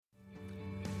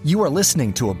You are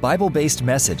listening to a Bible-based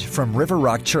message from River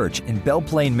Rock Church in Belle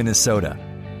Plaine, Minnesota.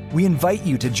 We invite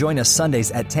you to join us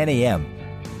Sundays at 10 a.m.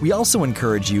 We also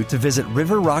encourage you to visit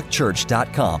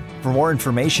riverrockchurch.com for more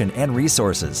information and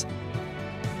resources.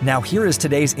 Now here is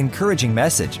today's encouraging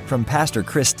message from Pastor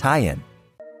Chris Tyen.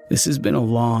 This has been a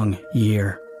long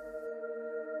year.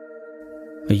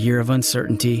 A year of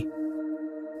uncertainty,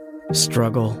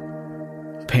 struggle,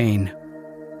 pain.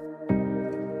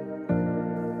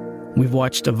 We've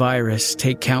watched a virus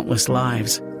take countless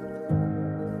lives.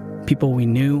 People we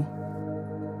knew,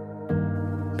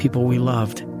 people we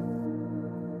loved.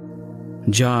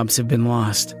 Jobs have been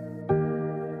lost.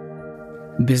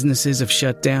 Businesses have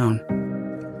shut down.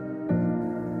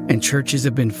 And churches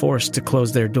have been forced to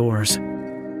close their doors.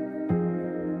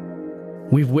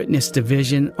 We've witnessed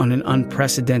division on an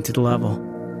unprecedented level.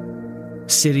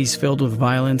 Cities filled with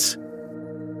violence,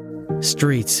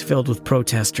 streets filled with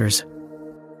protesters.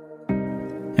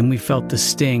 And we felt the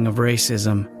sting of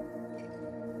racism,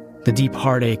 the deep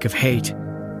heartache of hate.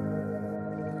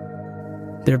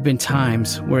 There have been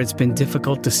times where it's been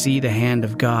difficult to see the hand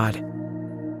of God.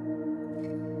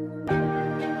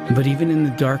 But even in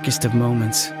the darkest of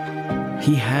moments,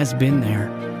 He has been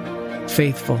there,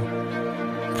 faithful,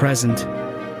 present,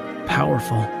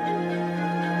 powerful.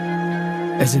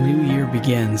 As a new year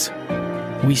begins,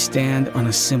 we stand on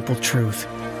a simple truth.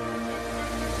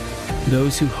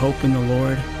 Those who hope in the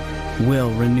Lord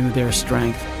will renew their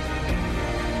strength.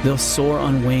 They'll soar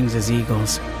on wings as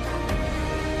eagles.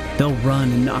 They'll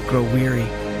run and not grow weary.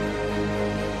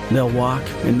 They'll walk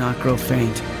and not grow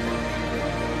faint.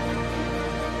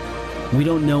 We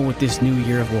don't know what this new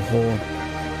year will hold,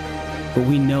 but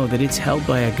we know that it's held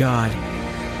by a God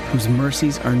whose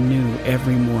mercies are new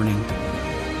every morning.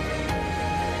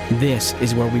 This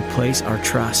is where we place our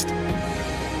trust.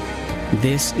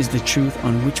 This is the truth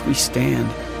on which we stand.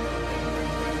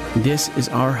 This is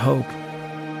our hope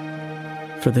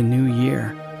for the new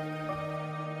year.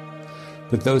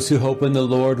 But those who hope in the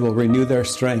Lord will renew their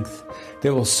strength. They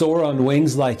will soar on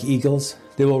wings like eagles.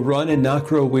 They will run and not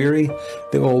grow weary.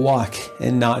 They will walk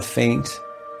and not faint.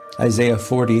 Isaiah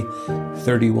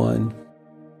 40:31.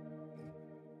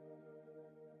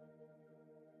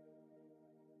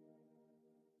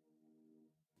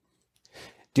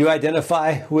 Do you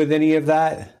identify with any of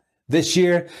that? This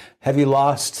year, have you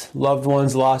lost loved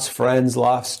ones, lost friends,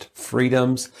 lost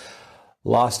freedoms,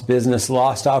 lost business,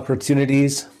 lost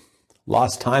opportunities,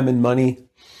 lost time and money,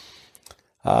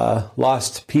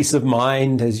 lost peace of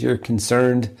mind as you're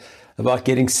concerned about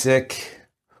getting sick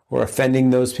or offending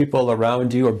those people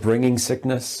around you or bringing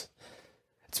sickness?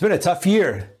 It's been a tough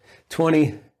year.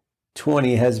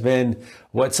 2020 has been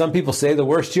what some people say the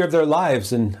worst year of their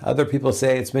lives, and other people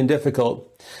say it's been difficult.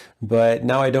 But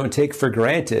now I don't take for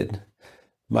granted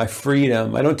my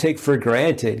freedom. I don't take for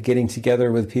granted getting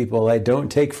together with people. I don't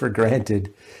take for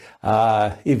granted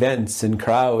events and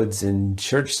crowds and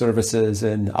church services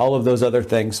and all of those other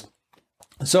things.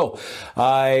 So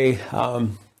I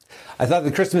thought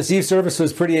the Christmas Eve service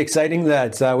was pretty exciting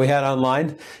that we had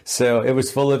online. So it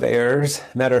was full of errors.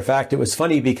 Matter of fact, it was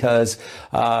funny because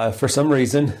for some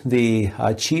reason, the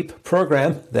cheap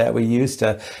program that we used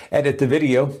to edit the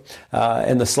video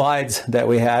and the slides that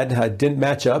we had didn't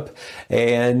match up.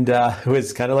 And it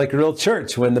was kind of like a real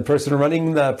church when the person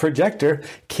running the projector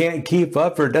can't keep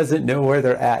up or doesn't know where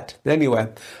they're at.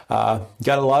 Anyway, got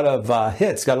a lot of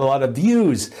hits, got a lot of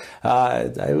views.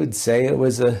 I would say it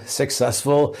was a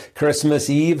successful Christmas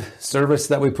Eve service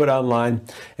that we put online,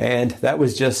 and that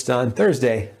was just on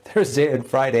Thursday and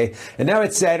Friday, and now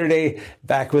it's Saturday,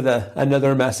 back with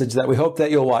another message that we hope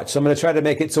that you'll watch. So I'm going to try to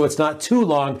make it so it's not too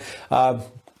long,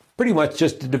 pretty much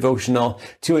just a devotional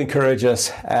to encourage us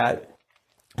at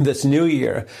this new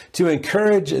year, to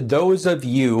encourage those of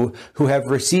you who have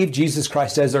received Jesus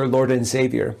Christ as our Lord and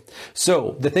Savior.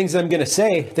 So the things I'm going to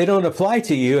say, they don't apply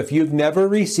to you if you've never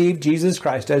received Jesus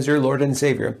Christ as your Lord and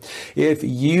Savior. If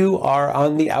you are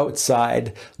on the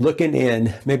outside looking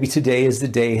in, maybe today is the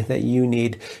day that you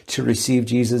need to receive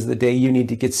Jesus, the day you need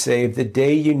to get saved, the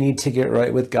day you need to get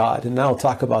right with God. And I'll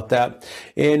talk about that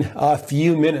in a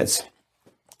few minutes.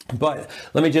 But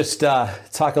let me just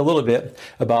talk a little bit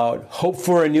about hope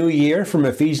for a new year from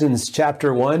Ephesians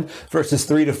chapter 1, verses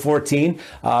 3 to 14.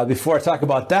 Before I talk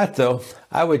about that, though,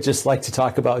 I would just like to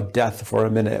talk about death for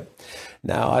a minute.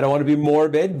 Now, I don't want to be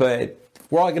morbid, but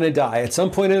we're all going to die. At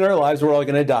some point in our lives, we're all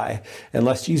going to die.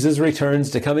 Unless Jesus returns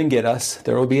to come and get us,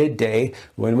 there will be a day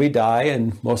when we die,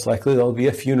 and most likely there'll be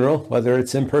a funeral, whether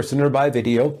it's in person or by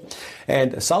video.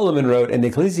 And Solomon wrote in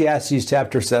Ecclesiastes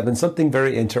chapter 7 something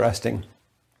very interesting.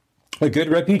 A good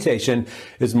reputation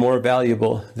is more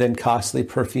valuable than costly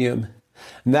perfume.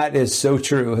 And that is so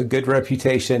true. A good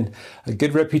reputation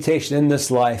in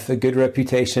this life, a good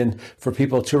reputation for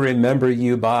people to remember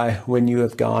you by when you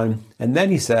have gone. And then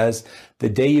he says, the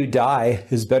day you die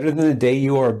is better than the day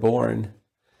you are born.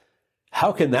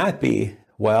 How can that be?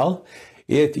 Well,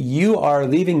 if you are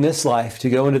leaving this life to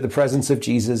go into the presence of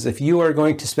Jesus, if you are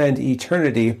going to spend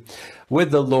eternity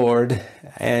with the Lord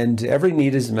and every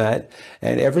need is met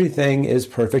and everything is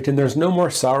perfect and there's no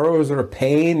more sorrows or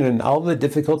pain and all the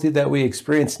difficulty that we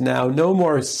experience now, no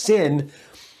more sin,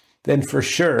 then for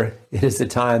sure it is a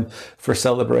time for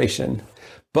celebration.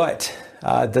 But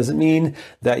doesn't mean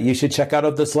that you should check out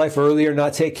of this life early or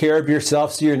not take care of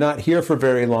yourself so you're not here for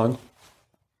very long.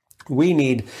 We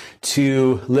need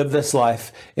to live this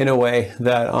life in a way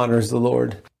that honors the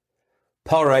Lord.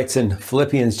 Paul writes in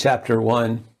Philippians chapter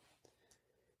 1,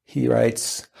 he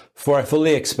writes, "For I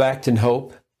fully expect and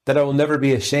hope that I will never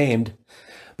be ashamed,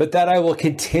 but that I will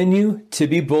continue to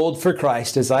be bold for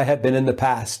Christ as I have been in the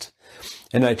past.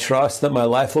 And I trust that my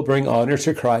life will bring honor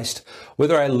to Christ,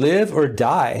 whether I live or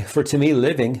die. For to me,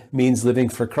 living means living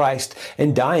for Christ,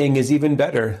 and dying is even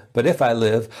better. But if I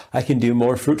live, I can do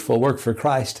more fruitful work for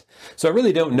Christ. So I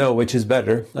really don't know which is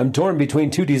better. I'm torn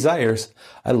between two desires.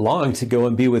 I long to go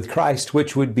and be with Christ,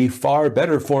 which would be far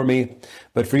better for me.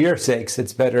 But for your sakes,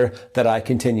 it's better that I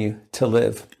continue to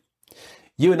live."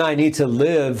 You and I need to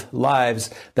live lives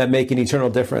that make an eternal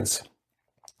difference.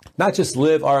 Not just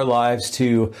live our lives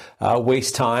to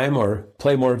waste time or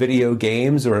play more video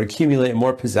games or accumulate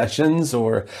more possessions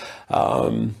or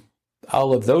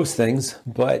all of those things,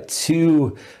 but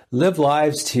to live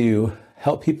lives to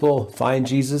help people find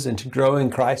Jesus and to grow in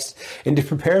Christ and to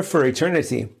prepare for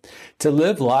eternity, to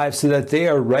live lives so that they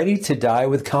are ready to die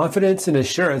with confidence and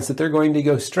assurance that they're going to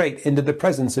go straight into the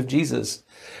presence of Jesus.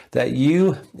 That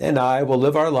you and I will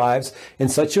live our lives in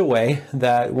such a way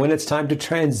that when it's time to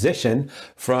transition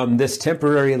from this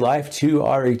temporary life to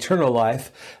our eternal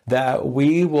life, that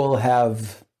we will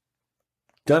have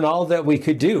done all that we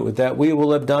could do, that we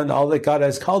will have done all that God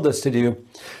has called us to do,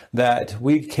 that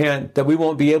we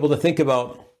won't be able to think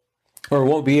about or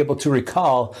won't be able to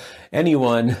recall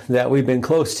anyone that we've been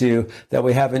close to that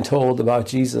we haven't told about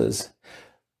Jesus.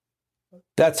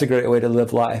 That's a great way to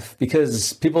live life,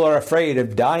 because people are afraid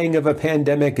of dying of a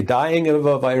pandemic, dying of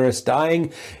a virus,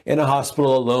 dying in a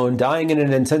hospital alone, dying in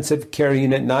an intensive care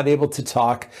unit, not able to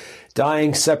talk,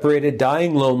 dying separated,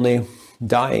 dying lonely,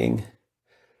 dying.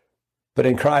 But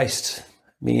in Christ,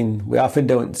 we often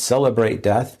don't celebrate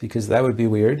death because that would be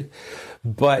weird,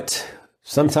 but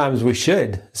sometimes we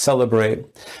should celebrate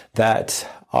that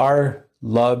our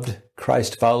loved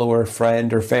Christ follower,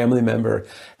 friend, or family member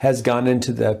has gone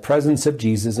into the presence of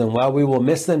Jesus. And while we will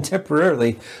miss them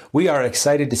temporarily, we are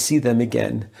excited to see them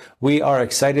again. We are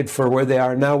excited for where they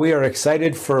are now. We are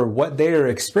excited for what they are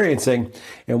experiencing.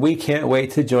 And we can't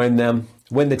wait to join them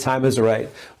when the time is right,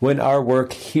 when our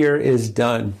work here is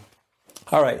done.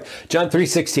 All right, John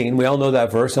 3:16, we all know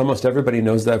that verse. Almost everybody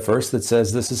knows that verse that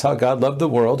says, "This is how God loved the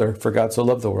world," or "For God so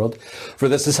loved the world. For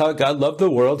this is how God loved the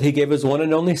world. He gave his one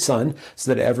and only Son,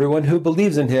 so that everyone who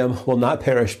believes in him will not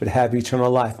perish, but have eternal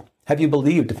life." Have you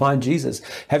believed upon Jesus?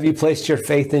 Have you placed your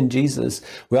faith in Jesus?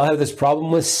 We all have this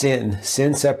problem with sin.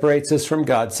 Sin separates us from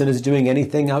God. Sin is doing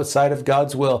anything outside of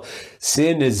God's will.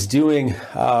 Sin is doing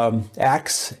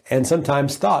acts and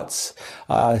sometimes thoughts.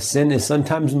 Sin is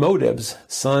sometimes motives.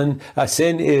 Sin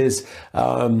is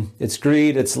it's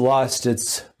greed, it's lust,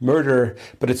 it's murder,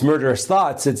 but it's murderous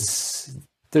thoughts.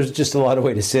 There's just a lot of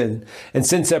way to sin. And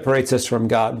sin separates us from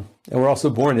God. And we're also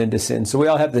born into sin. So we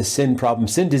all have this sin problem,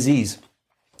 sin disease.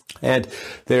 And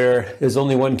there is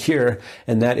only one cure,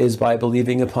 and that is by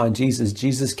believing upon Jesus.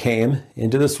 Jesus came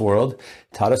into this world,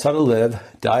 taught us how to live,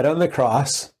 died on the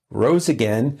cross, rose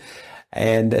again,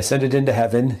 and ascended into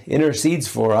heaven, intercedes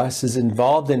for us, is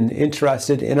involved and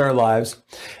interested in our lives,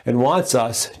 and wants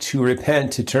us to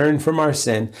repent, to turn from our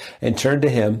sin and turn to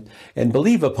him and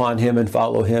believe upon him and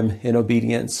follow him in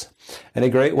obedience. And a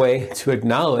great way to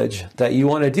acknowledge that you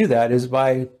want to do that is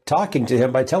by talking to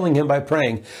him, by telling him, by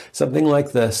praying something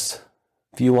like this.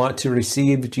 If you want to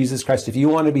receive Jesus Christ, if you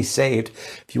want to be saved,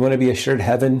 if you want to be assured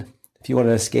heaven, if you want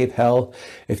to escape hell,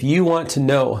 if you want to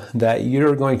know that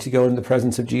you're going to go in the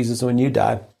presence of Jesus when you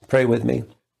die, pray with me.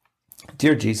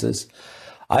 Dear Jesus,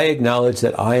 I acknowledge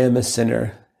that I am a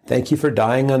sinner. Thank you for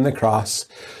dying on the cross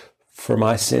for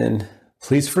my sin.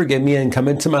 Please forgive me and come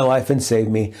into my life and save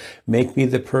me. Make me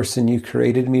the person you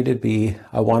created me to be.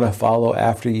 I want to follow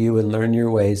after you and learn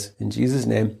your ways. In Jesus'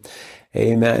 name,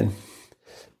 amen.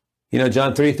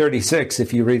 John 3:36,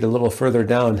 if you read a little further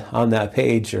down on that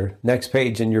page or next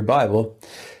page in your Bible,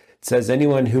 it says,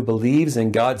 anyone who believes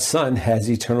in God's Son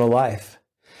has eternal life.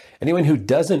 Anyone who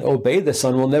doesn't obey the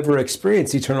Son will never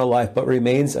experience eternal life, but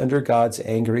remains under God's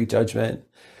angry judgment.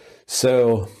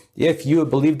 So if you have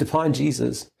believed upon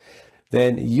Jesus,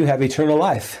 then you have eternal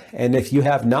life. And if you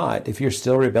have not, if you're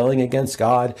still rebelling against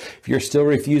God, if you're still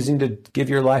refusing to give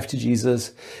your life to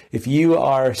Jesus, if you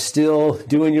are still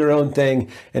doing your own thing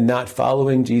and not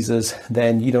following Jesus,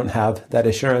 then you don't have that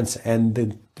assurance. And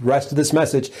the rest of this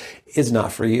message is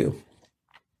not for you.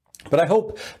 But I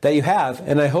hope that you have,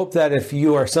 and I hope that if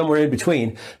you are somewhere in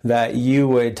between, that you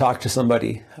would talk to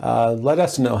somebody. Let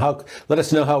us know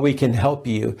how we can help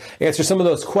you. Answer some of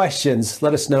those questions.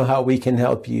 Let us know how we can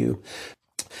help you.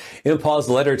 In Paul's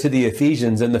letter to the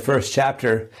Ephesians in the first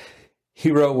chapter, he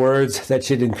wrote words that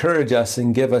should encourage us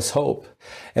and give us hope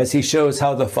as he shows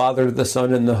how the Father, the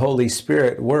Son, and the Holy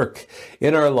Spirit work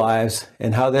in our lives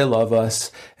and how they love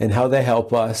us and how they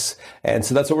help us. And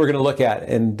so that's what we're going to look at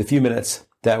in the few minutes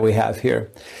that we have here,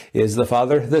 is the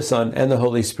Father, the Son, and the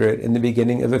Holy Spirit in the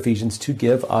beginning of Ephesians to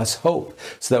give us hope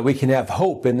so that we can have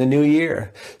hope in the new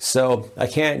year. So I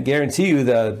can't guarantee you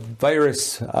the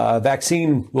virus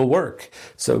vaccine will work.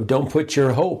 So don't put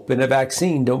your hope in a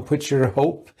vaccine. Don't put your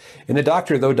hope in a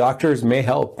doctor, though doctors may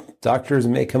help. Doctors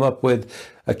may come up with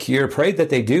a cure. Pray that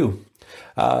they do.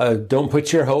 Don't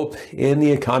put your hope in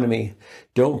the economy.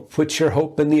 Don't put your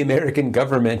hope in the American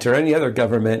government or any other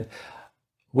government.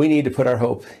 We need to put our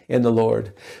hope in the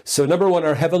Lord. So number one,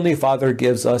 our Heavenly Father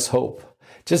gives us hope.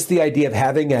 Just the idea of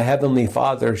having a Heavenly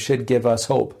Father should give us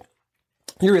hope.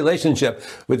 Your relationship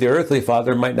with your earthly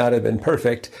father might not have been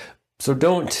perfect, so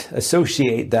don't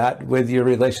associate that with your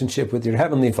relationship with your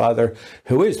Heavenly Father,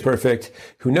 who is perfect,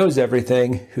 who knows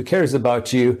everything, who cares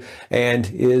about you,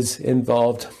 and is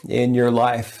involved in your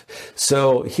life.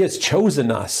 So He has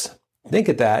chosen us. Think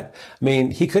of that. I mean,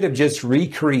 He could have just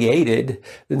recreated.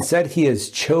 Instead, He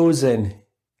has chosen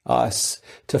us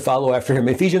to follow after Him.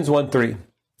 Ephesians 1:3.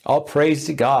 All praise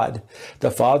to God,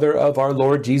 the Father of our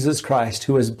Lord Jesus Christ,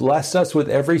 who has blessed us with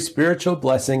every spiritual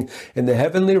blessing in the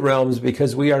heavenly realms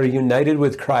because we are united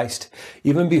with Christ.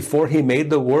 Even before He made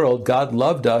the world, God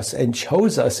loved us and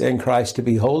chose us in Christ to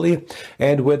be holy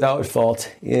and without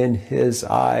fault in His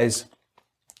eyes.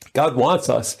 God wants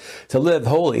us to live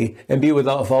holy and be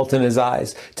without fault in His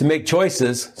eyes, to make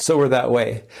choices so we're that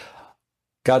way.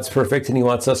 God's perfect and He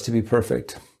wants us to be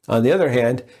perfect. On the other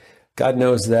hand, God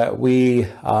knows that we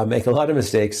make a lot of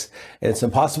mistakes and it's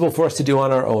impossible for us to do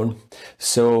on our own.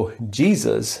 So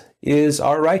Jesus is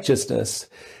our righteousness.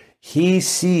 He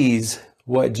sees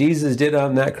what Jesus did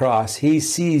on that cross. He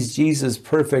sees Jesus'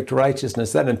 perfect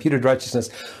righteousness, that imputed righteousness.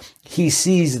 He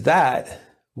sees that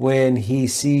when He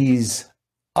sees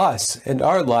us and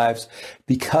our lives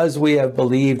because we have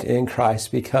believed in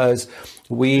Christ, because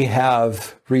we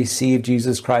have received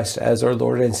Jesus Christ as our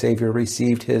Lord and Savior,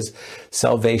 received His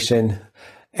salvation.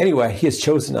 Anyway, He has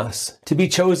chosen us. To be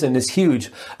chosen is huge.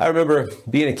 I remember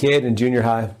being a kid in junior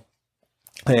high,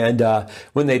 and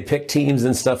when they'd pick teams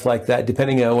and stuff like that,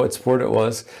 depending on what sport it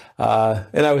was,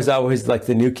 and I was always like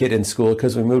the new kid in school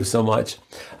because we moved so much.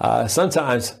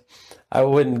 Sometimes I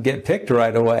wouldn't get picked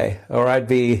right away, or I'd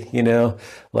be,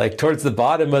 like towards the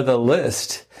bottom of the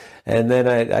list, and then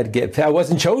I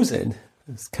wasn't chosen.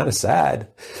 It's kind of sad.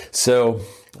 So,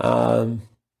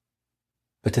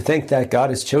 but to think that God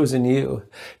has chosen you,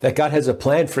 that God has a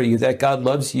plan for you, that God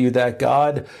loves you, that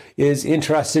God is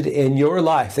interested in your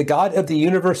life, the God of the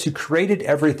universe who created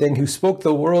everything, who spoke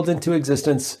the world into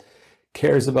existence,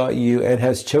 cares about you and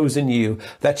has chosen you.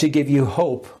 That should give you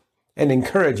hope and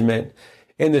encouragement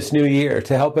in this new year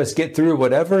to help us get through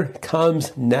whatever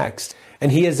comes next.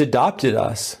 And He has adopted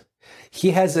us.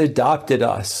 He has adopted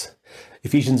us.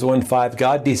 Ephesians 1:5,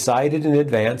 God decided in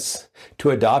advance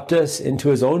to adopt us into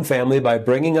His own family by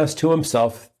bringing us to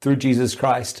Himself through Jesus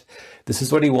Christ. This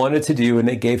is what He wanted to do, and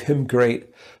it gave Him great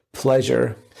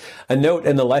pleasure. A note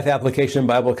in the Life Application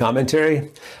Bible Commentary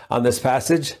on this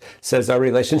passage says our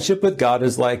relationship with God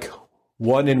is like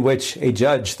one in which a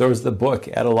judge throws the book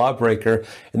at a lawbreaker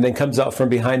and then comes out from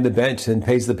behind the bench and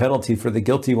pays the penalty for the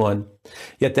guilty one.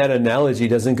 Yet that analogy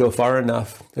doesn't go far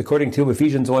enough. According to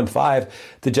Ephesians 1:5,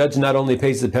 the judge not only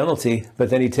pays the penalty,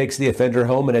 but then he takes the offender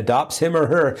home and adopts him or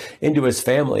her into his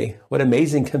family. What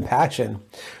amazing compassion.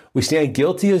 We stand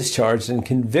guilty as charged and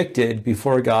convicted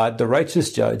before God, the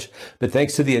righteous judge. But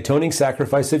thanks to the atoning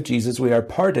sacrifice of Jesus, we are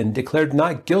pardoned, declared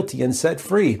not guilty, and set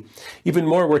free. Even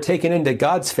more, we're taken into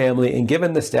God's family and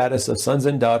given the status of sons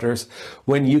and daughters.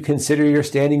 When you consider your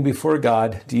standing before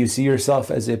God, do you see yourself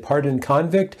as a pardoned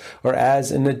convict or as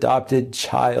an adopted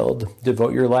child?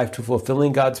 Devote your life to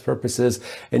fulfilling God's purposes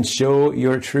and show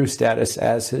your true status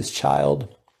as His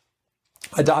child.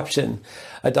 Adoption.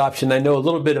 I know a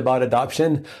little bit about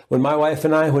adoption. When my wife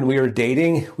and I, when we were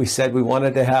dating, we said we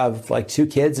wanted to have like 2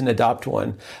 kids and adopt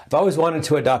one. I've always wanted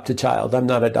to adopt a child. I'm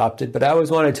not adopted, but I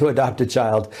always wanted to adopt a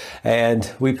child. And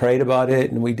we prayed about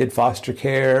it, and we did foster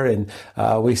care, and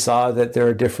we saw that there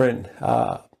are different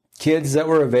kids that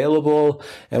were available,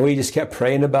 and we just kept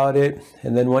praying about it.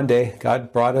 And then one day God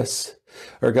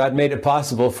made it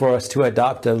possible for us to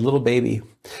adopt a little baby.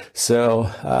 So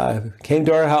came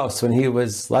to our house when he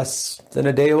was less than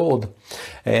a day old,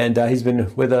 and he's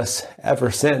been with us ever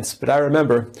since. But I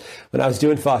remember when I was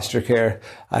doing foster care,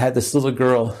 I had this little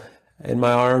girl in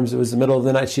my arms. It was the middle of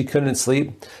the night. She couldn't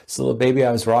sleep. This little baby,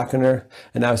 I was rocking her,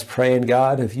 and I was praying,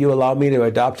 God, if you allow me to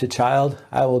adopt a child,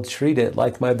 I will treat it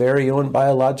like my very own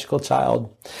biological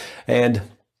child. And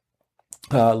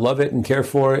love it and care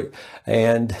for it.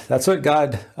 And that's what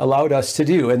God allowed us to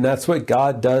do. And that's what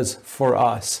God does for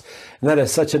us. And that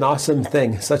is such an awesome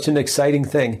thing, such an exciting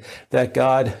thing that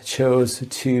God chose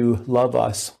to love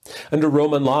us. Under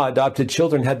Roman law, adopted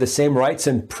children had the same rights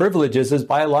and privileges as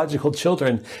biological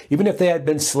children. Even if they had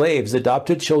been slaves,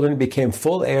 adopted children became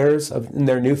full heirs in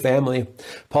their new family.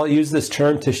 Paul used this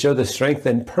term to show the strength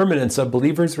and permanence of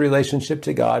believers' relationship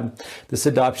to God. This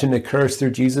adoption occurs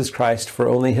through Jesus Christ, for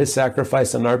only his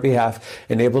sacrifice on our behalf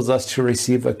enables us to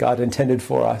receive what God intended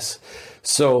for us.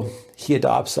 So he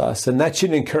adopts us, and that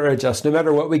should encourage us no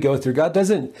matter what we go through. God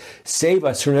doesn't save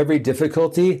us from every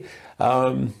difficulty.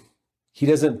 He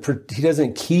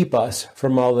doesn't keep us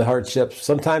from all the hardships.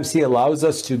 Sometimes he allows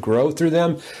us to grow through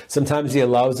them. Sometimes he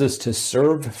allows us to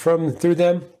serve through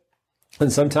them.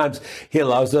 And sometimes he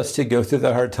allows us to go through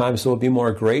the hard times so we'll be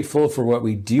more grateful for what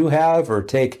we do have, or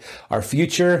take our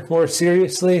future more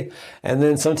seriously. And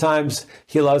then sometimes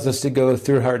he allows us to go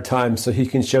through hard times so he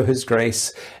can show his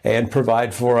grace and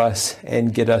provide for us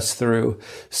and get us through.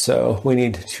 So we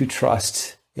need to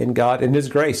trust in God and his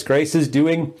grace. Grace is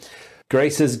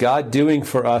God doing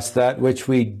for us that which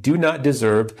we do not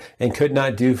deserve and could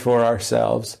not do for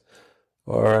ourselves.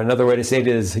 Or another way to say it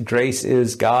is, grace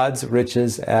is God's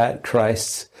riches at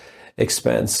Christ's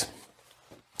expense.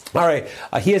 All right,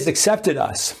 he has accepted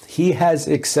us. He has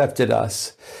accepted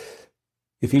us.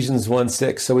 Ephesians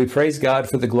 1:6. So we praise God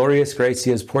for the glorious grace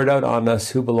he has poured out on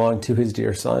us who belong to his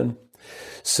dear Son.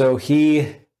 So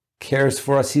he cares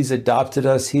for us. He's adopted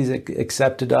us. He's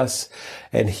accepted us.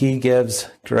 And he gives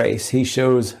grace. He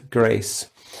shows grace.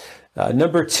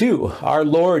 Number 2, our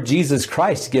Lord Jesus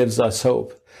Christ gives us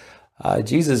hope.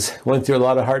 Jesus went through a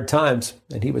lot of hard times,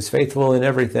 and he was faithful in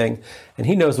everything. And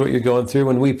he knows what you're going through.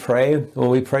 When we pray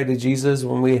to Jesus,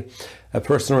 a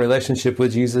personal relationship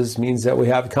with Jesus means that we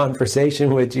have a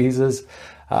conversation with Jesus.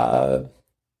 Tell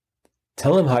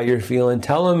him how you're feeling.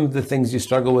 Tell him the things you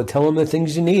struggle with. Tell him the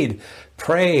things you need.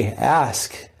 Pray,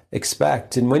 ask,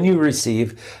 expect. And when you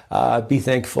receive, be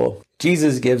thankful.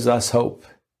 Jesus gives us hope.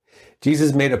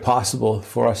 Jesus made it possible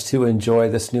for us to enjoy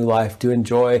this new life, to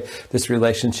enjoy this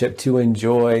relationship, to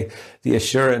enjoy the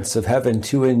assurance of heaven,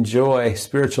 to enjoy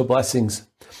spiritual blessings.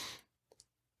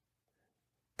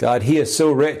 God, he is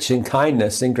so rich in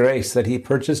kindness and grace that he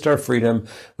purchased our freedom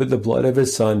with the blood of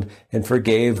his Son and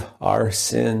forgave our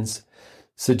sins.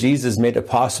 So Jesus made it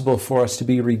possible for us to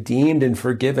be redeemed and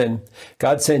forgiven.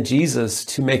 God sent Jesus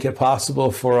to make it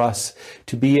possible for us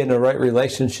to be in a right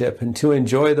relationship and to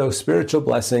enjoy those spiritual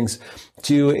blessings,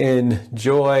 to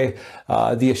enjoy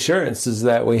the assurances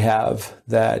that we have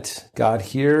that God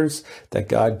hears, that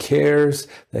God cares,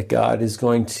 that God is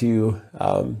going to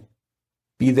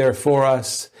be there for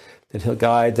us, that he'll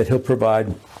guide, that he'll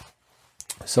provide.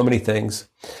 So many things.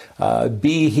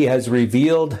 B, he has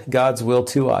revealed God's will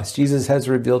to us. Jesus has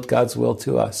revealed God's will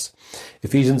to us.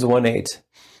 Ephesians 1:8.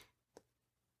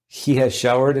 He has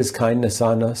showered his kindness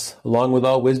on us, along with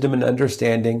all wisdom and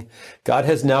understanding. God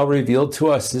has now revealed to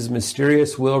us his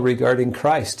mysterious will regarding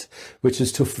Christ, which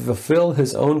is to fulfill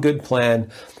his own good plan.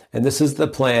 And this is the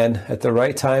plan. At the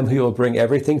right time, he will bring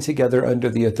everything together under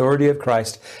the authority of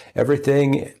Christ,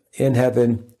 everything in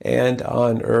heaven and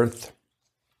on earth.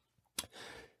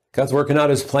 God's working out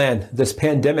his plan. This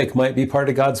pandemic might be part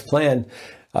of God's plan.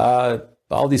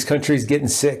 All these countries getting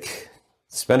sick,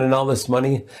 spending all this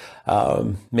money.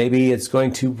 Maybe it's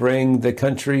going to bring the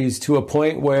countries to a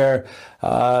point where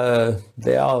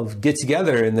they all get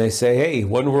together and they say, hey,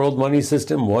 one world money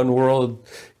system, one world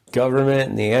government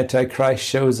and the Antichrist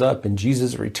shows up and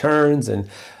Jesus returns, and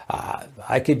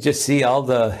I could just see all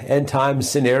the end time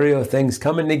scenario things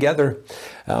coming together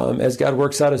as God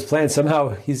works out his plan. Somehow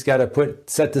he's got to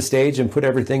set the stage and put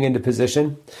everything into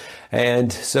position.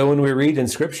 And so when we read in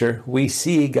Scripture, we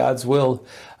see God's will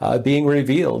being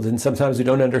revealed. And sometimes we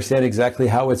don't understand exactly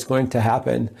how it's going to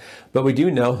happen. But we do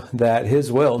know that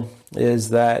his will is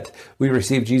that we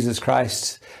receive Jesus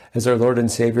Christ as our Lord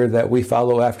and Savior, that we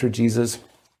follow after Jesus,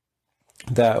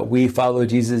 that we follow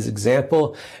Jesus'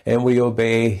 example and we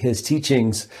obey his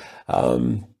teachings.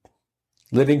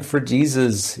 Living for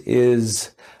Jesus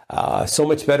is so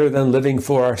much better than living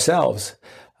for ourselves.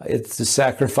 It's a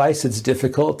sacrifice. It's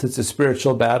difficult. It's a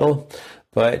spiritual battle.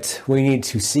 But we need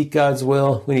to seek God's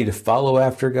will. We need to follow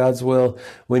after God's will.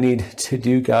 We need to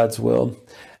do God's will.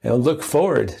 And look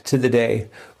forward to the day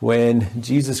when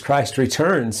Jesus Christ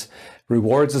returns,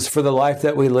 rewards us for the life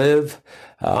that we live,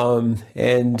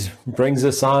 and brings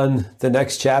us on the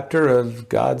next chapter of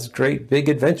God's great big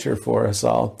adventure for us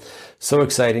all. So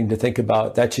exciting to think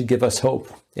about. That should give us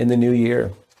hope in the new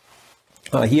year.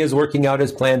 He is working out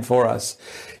his plan for us.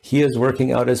 He is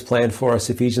working out his plan for us,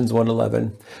 Ephesians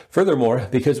 1:11. Furthermore,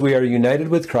 because we are united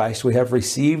with Christ, we have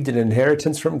received an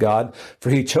inheritance from God, for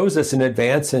he chose us in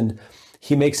advance and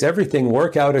he makes everything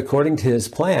work out according to his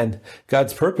plan.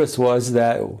 God's purpose was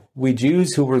that we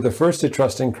Jews who were the first to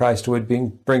trust in Christ would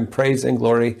bring praise and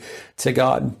glory to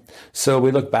God. So we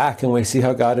look back and we see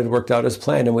how God had worked out his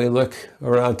plan, and we look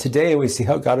around today and we see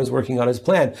how God is working out his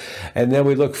plan. And then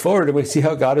we look forward and we see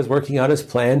how God is working out his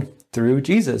plan through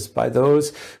Jesus, by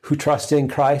those who trust in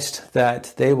Christ,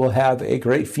 that they will have a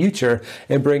great future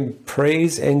and bring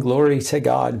praise and glory to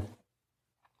God.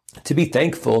 To be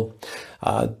thankful,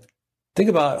 think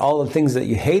about all the things that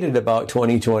you hated about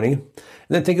 2020, and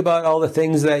then think about all the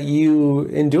things that you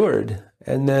endured,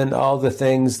 and then all the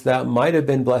things that might have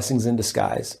been blessings in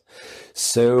disguise.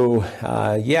 So,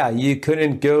 you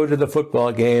couldn't go to the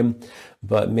football game,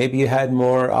 but maybe you had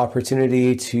more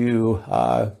opportunity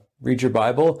to read your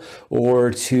Bible,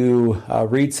 or to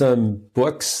read some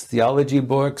books, theology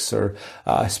books, or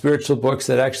spiritual books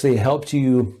that actually helped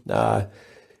you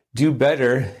do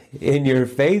better in your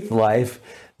faith life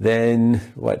than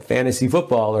fantasy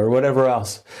football or whatever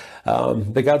else.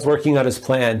 But God's working out his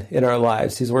plan in our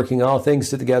lives. He's working all things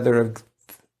together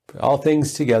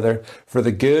for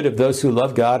the good of those who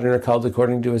love God and are called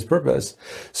according to his purpose.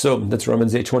 So that's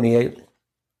Romans 8:28.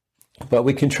 But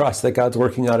we can trust that God's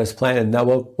working out his plan. And now,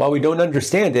 while we don't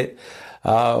understand it,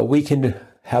 we can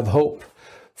have hope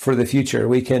for the future.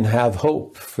 We can have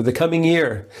hope for the coming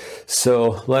year.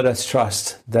 So let us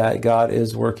trust that God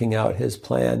is working out his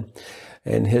plan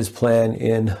and his plan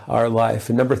in our life.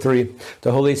 And number 3,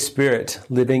 the Holy Spirit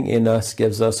living in us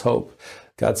gives us hope.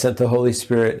 God sent the Holy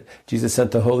Spirit. Jesus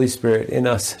sent the Holy Spirit in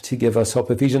us to give us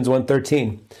hope. Ephesians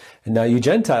 1:13. And now you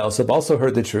Gentiles have also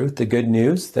heard the truth, the good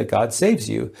news that God saves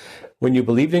you. When you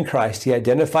believed in Christ, he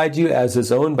identified you as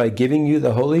his own by giving you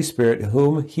the Holy Spirit,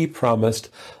 whom he promised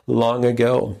long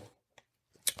ago.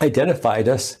 Identified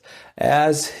us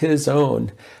as his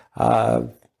own.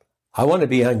 I want to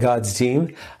be on God's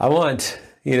team. I want,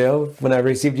 when I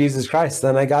received Jesus Christ,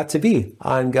 then I got to be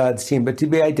on God's team, but to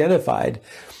be identified.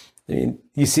 I mean,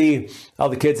 you see all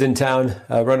the kids in town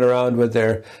run around with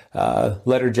their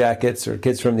letter jackets, or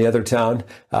kids from the other town.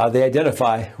 They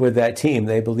identify with that team.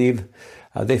 They believe,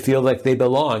 they feel like they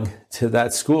belong to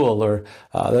that school, or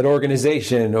that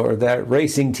organization, or that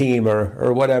racing team,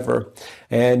 or whatever.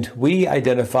 And we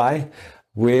identify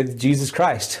with Jesus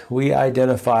Christ. We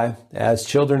identify as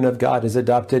children of God, as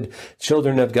adopted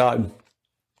children of God.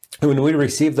 When we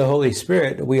receive the Holy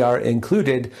Spirit, we are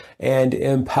included and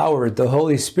empowered. The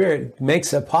Holy Spirit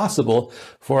makes it possible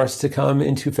for us to come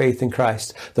into faith in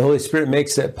Christ. The Holy Spirit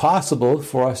makes it possible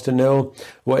for us to know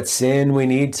what sin we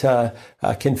need to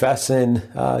confess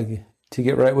and to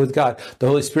get right with God. The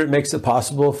Holy Spirit makes it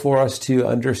possible for us to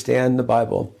understand the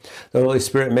Bible. The Holy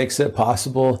Spirit makes it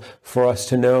possible for us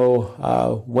to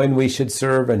know when we should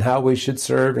serve and how we should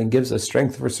serve, and gives us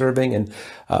strength for serving, and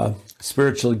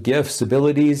spiritual gifts,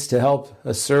 abilities to help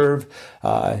us serve,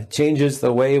 changes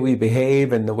the way we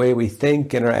behave and the way we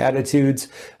think and our attitudes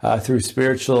through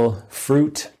spiritual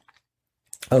fruit.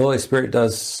 The Holy Spirit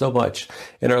does so much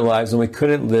in our lives, and we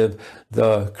couldn't live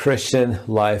the Christian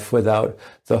life without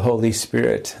the Holy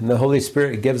Spirit. And the Holy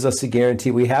Spirit gives us a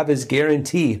guarantee. We have his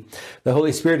guarantee. The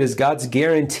Holy Spirit is God's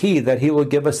guarantee that he will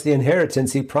give us the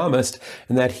inheritance he promised,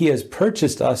 and that he has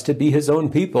purchased us to be his own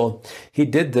people. He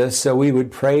did this so we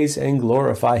would praise and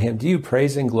glorify him. Do you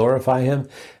praise and glorify him?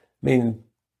 I mean,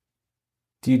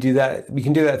 Do you do that? You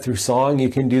can do that through song. You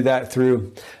can do that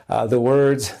through the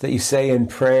words that you say in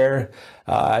prayer.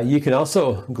 You can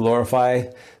also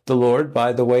glorify the Lord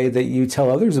by the way that you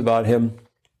tell others about him.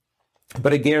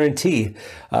 But a guarantee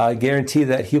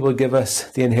that he will give us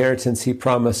the inheritance he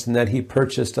promised and that he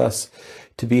purchased us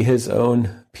to be his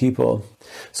own people.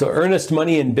 So earnest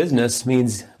money in business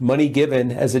means money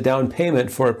given as a down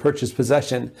payment for a purchased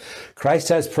possession. Christ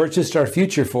has purchased our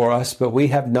future for us, but we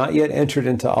have not yet entered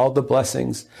into all the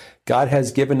blessings. God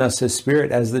has given us his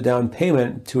Spirit as the down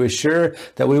payment to assure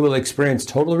that we will experience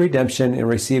total redemption and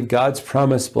receive God's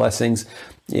promised blessings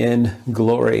in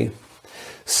glory.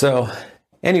 So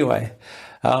anyway,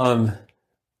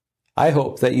 I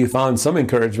hope that you found some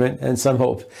encouragement and some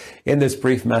hope in this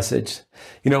brief message.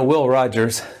 You know, Will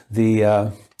Rogers,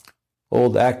 the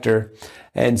old actor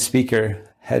and speaker,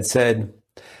 had said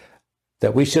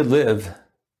that we should live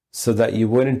so that you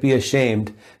wouldn't be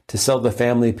ashamed to sell the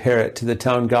family parrot to the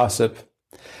town gossip.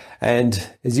 And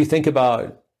as you think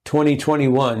about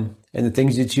 2021 and the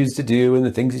things you choose to do and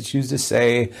the things you choose to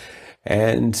say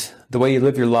and the way you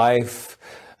live your life,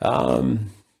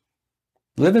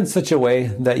 live in such a way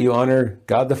that you honor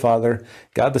God the Father,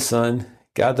 God the Son,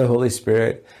 God the Holy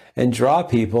Spirit, and draw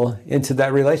people into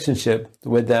that relationship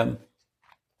with them.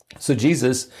 So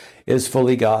Jesus is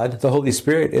fully God, the Holy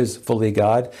Spirit is fully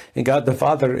God, and God the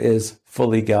Father is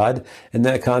fully God. And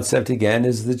that concept, again,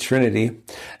 is the Trinity.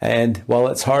 And while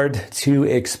it's hard to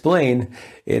explain,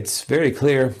 it's very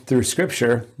clear through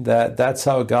Scripture that that's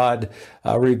how God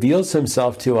reveals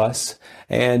himself to us.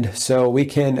 And so we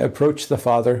can approach the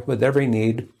Father with every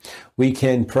need. We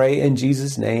can pray in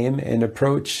Jesus' name and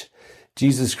approach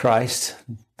Jesus Christ,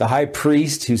 the high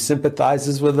priest who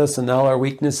sympathizes with us in all our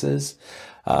weaknesses.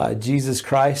 Jesus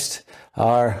Christ,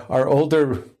 our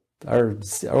older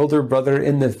brother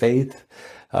in the faith.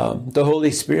 The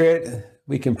Holy Spirit,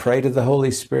 we can pray to the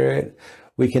Holy Spirit.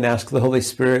 We can ask the Holy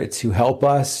Spirit to help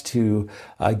us, to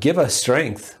give us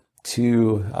strength,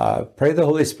 to pray the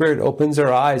Holy Spirit opens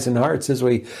our eyes and hearts as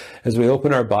we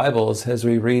open our Bibles, as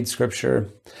we read Scripture,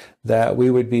 that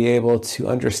we would be able to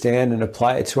understand and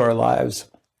apply it to our lives.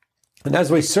 And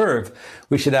as we serve,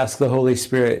 we should ask the Holy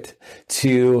Spirit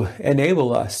to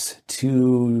enable us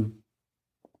to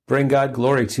bring God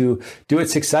glory, to do it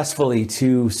successfully,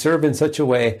 to serve in such a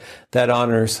way that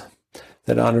honors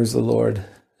the Lord.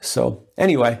 So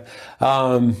anyway,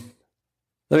 let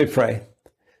me pray.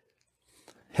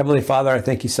 Heavenly Father, I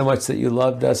thank you so much that you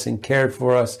loved us and cared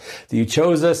for us, that you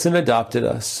chose us and adopted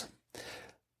us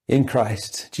in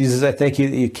Christ. Jesus, I thank you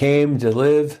that you came to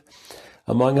live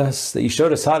among us, that you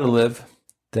showed us how to live,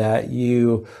 that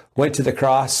you went to the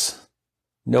cross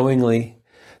knowingly,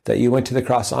 that you went to the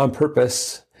cross on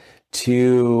purpose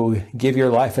to give your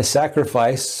life a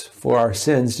sacrifice for our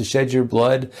sins, to shed your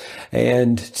blood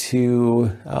and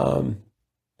to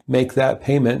make that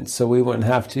payment so we wouldn't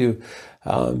have to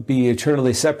be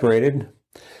eternally separated.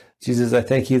 Jesus, I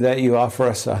thank you that you offer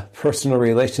us a personal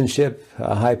relationship,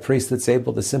 a high priest that's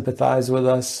able to sympathize with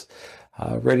us,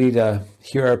 ready to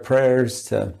hear our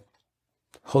prayers.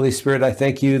 Holy Spirit, I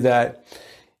thank you that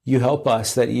you help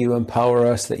us, that you empower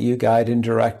us, that you guide and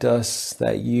direct us,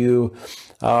 that you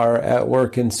are at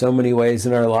work in so many ways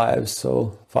in our lives.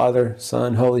 So Father,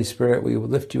 Son, Holy Spirit, we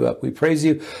lift you up. We praise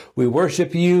you. We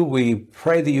worship you. We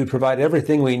pray that you provide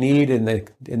everything we need in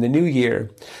the new year.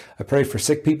 I pray for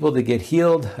sick people to get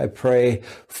healed. I pray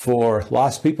for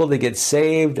lost people to get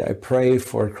saved. I pray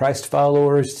for Christ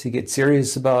followers to get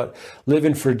serious about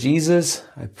living for Jesus.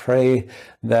 I pray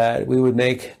that we would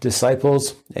make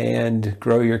disciples and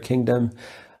grow your kingdom.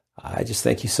 I just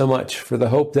thank you so much for the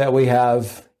hope that we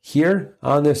have here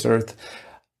on this earth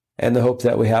and the hope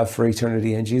that we have for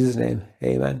eternity. In Jesus' name,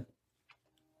 amen.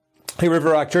 Hey,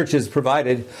 River Rock Church is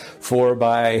provided for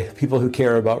by people who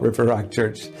care about River Rock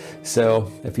Church.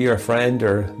 So if you're a friend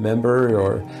or member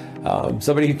or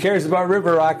somebody who cares about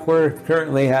River Rock, we're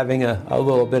currently having a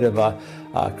little bit of a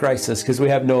crisis because we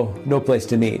have no place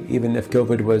to meet. Even if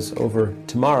COVID was over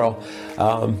tomorrow,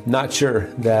 not sure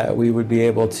that we would be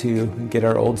able to get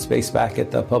our old space back at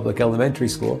the public elementary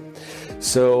school.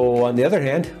 So on the other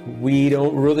hand, we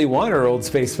don't really want our old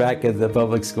space back at the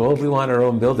public school. We want our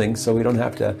own building so we don't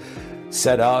have to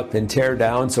set up and tear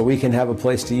down, so we can have a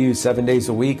place to use 7 days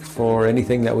a week for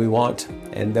anything that we want.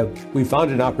 And we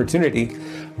found an opportunity,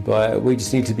 but we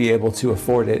just need to be able to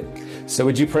afford it. So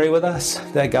would you pray with us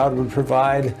that God would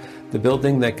provide the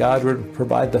building, that God would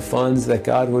provide the funds, that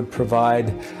God would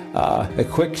provide a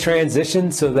quick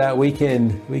transition so that we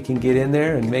can get in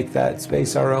there and make that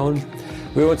space our own.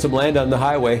 We want some land on the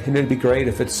highway, and it'd be great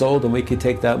if it's sold and we could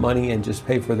take that money and just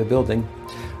pay for the building.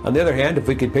 On the other hand, if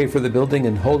we could pay for the building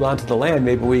and hold on to the land,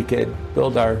 maybe we could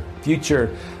build our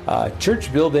future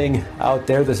church building out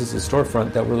there. This is a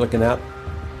storefront that we're looking at.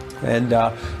 And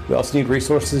we also need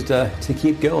resources to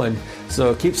keep going.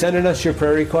 So keep sending us your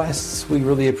prayer requests. We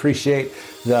really appreciate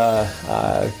the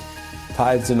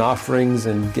tithes and offerings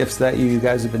and gifts that you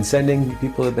guys have been sending,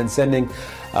 people have been sending.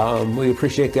 We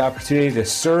appreciate the opportunity to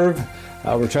serve.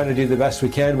 We're trying to do the best we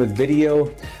can with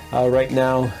video right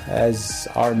now, as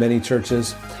are many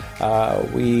churches.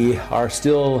 We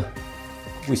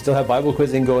still have Bible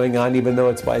quizzing going on, even though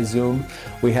it's by Zoom.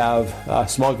 We have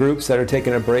small groups that are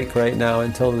taking a break right now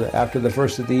until after the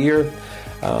first of the year.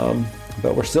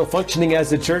 But we're still functioning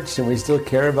as a church, and we still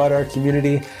care about our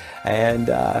community. And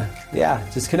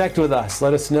just connect with us.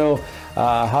 Let us know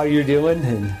how you're doing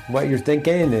and what you're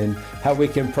thinking and how we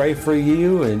can pray for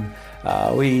you. And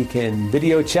we can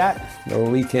video chat, or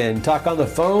we can talk on the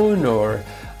phone, or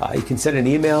you can send an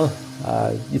email.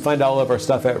 You find all of our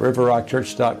stuff at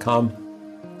riverrockchurch.com.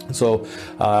 So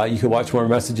you can watch more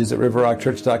messages at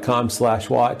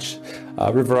riverrockchurch.com/watch,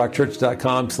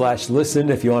 riverrockchurch.com/listen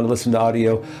if you want to listen to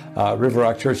audio,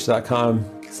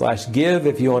 riverrockchurch.com/give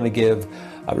if you want to give,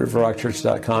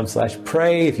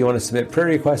 riverrockchurch.com/pray if you want to submit prayer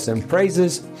requests and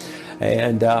praises.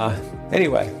 And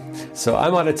anyway, so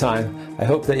I'm out of time. I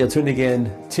hope that you'll tune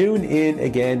in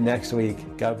again next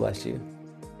week. God bless you.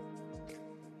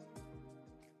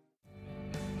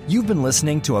 You've been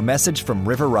listening to a message from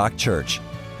River Rock Church.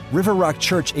 River Rock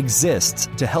Church exists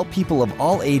to help people of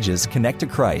all ages connect to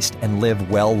Christ and live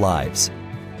well lives.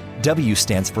 W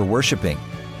stands for worshiping,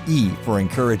 E for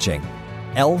encouraging,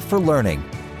 L for learning,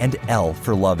 and L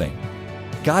for loving.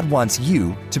 God wants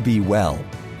you to be well.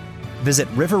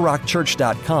 Visit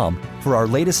riverrockchurch.com for our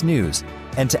latest news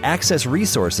and to access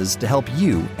resources to help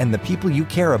you and the people you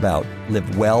care about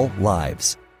live well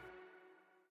lives.